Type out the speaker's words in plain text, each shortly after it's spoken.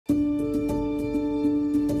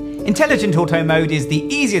Intelligent Auto Mode is the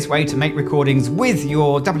easiest way to make recordings with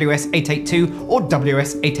your WS882 or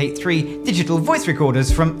WS883 digital voice recorders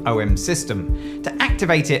from OMSYSTEM. To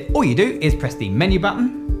activate it, all you do is press the menu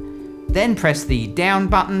button, then press the down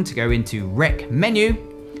button to go into Rec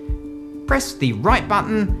menu, press the right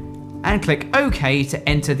button and click OK to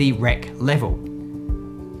enter the rec level.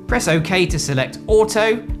 Press OK to select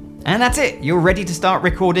Auto, and that's it, you're ready to start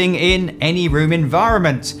recording in any room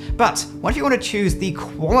environment. But what if you want to choose the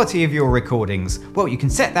quality of your recordings? Well, you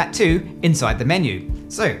can set that too inside the menu.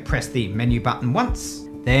 So press the menu button once,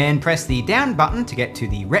 then press the down button to get to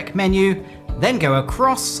the rec menu, then go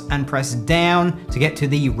across and press down to get to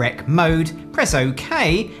the rec mode, press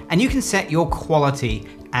OK, and you can set your quality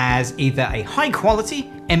as either a high quality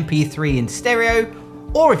MP3 in stereo,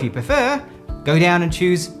 or if you prefer, go down and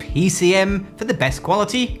choose PCM for the best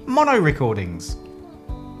quality mono recordings.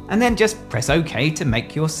 And then just press OK to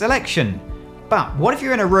make your selection. But what if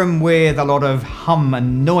you're in a room with a lot of hum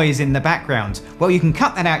and noise in the background? Well, you can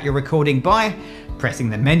cut that out your recording by pressing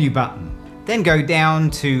the menu button. Then go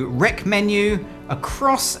down to Rec menu,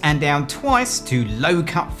 across and down twice to Low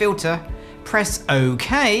Cut Filter, press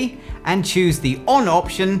OK and choose the On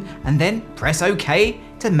option, and then press OK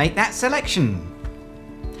to make that selection.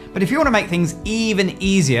 But if you want to make things even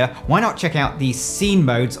easier, why not check out the scene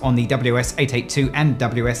modes on the WS882 and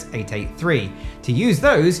WS883. To use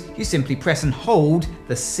those, you simply press and hold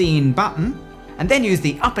the scene button, and then use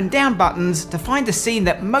the up and down buttons to find the scene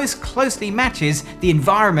that most closely matches the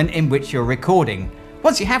environment in which you're recording.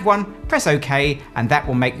 Once you have one, press OK, and that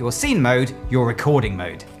will make your scene mode your recording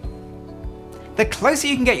mode. The closer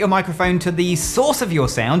you can get your microphone to the source of your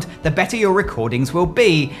sound, the better your recordings will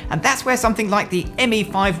be, and that's where something like the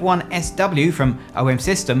ME51SW from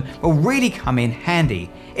OMSYSTEM will really come in handy.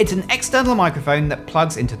 It's an external microphone that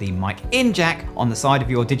plugs into the mic in jack on the side of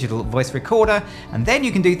your digital voice recorder, and then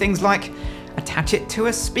you can do things like attach it to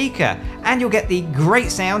a speaker, and you'll get the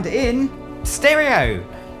great sound in stereo.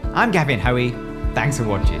 I'm Gavin Hoey, thanks for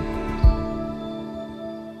watching.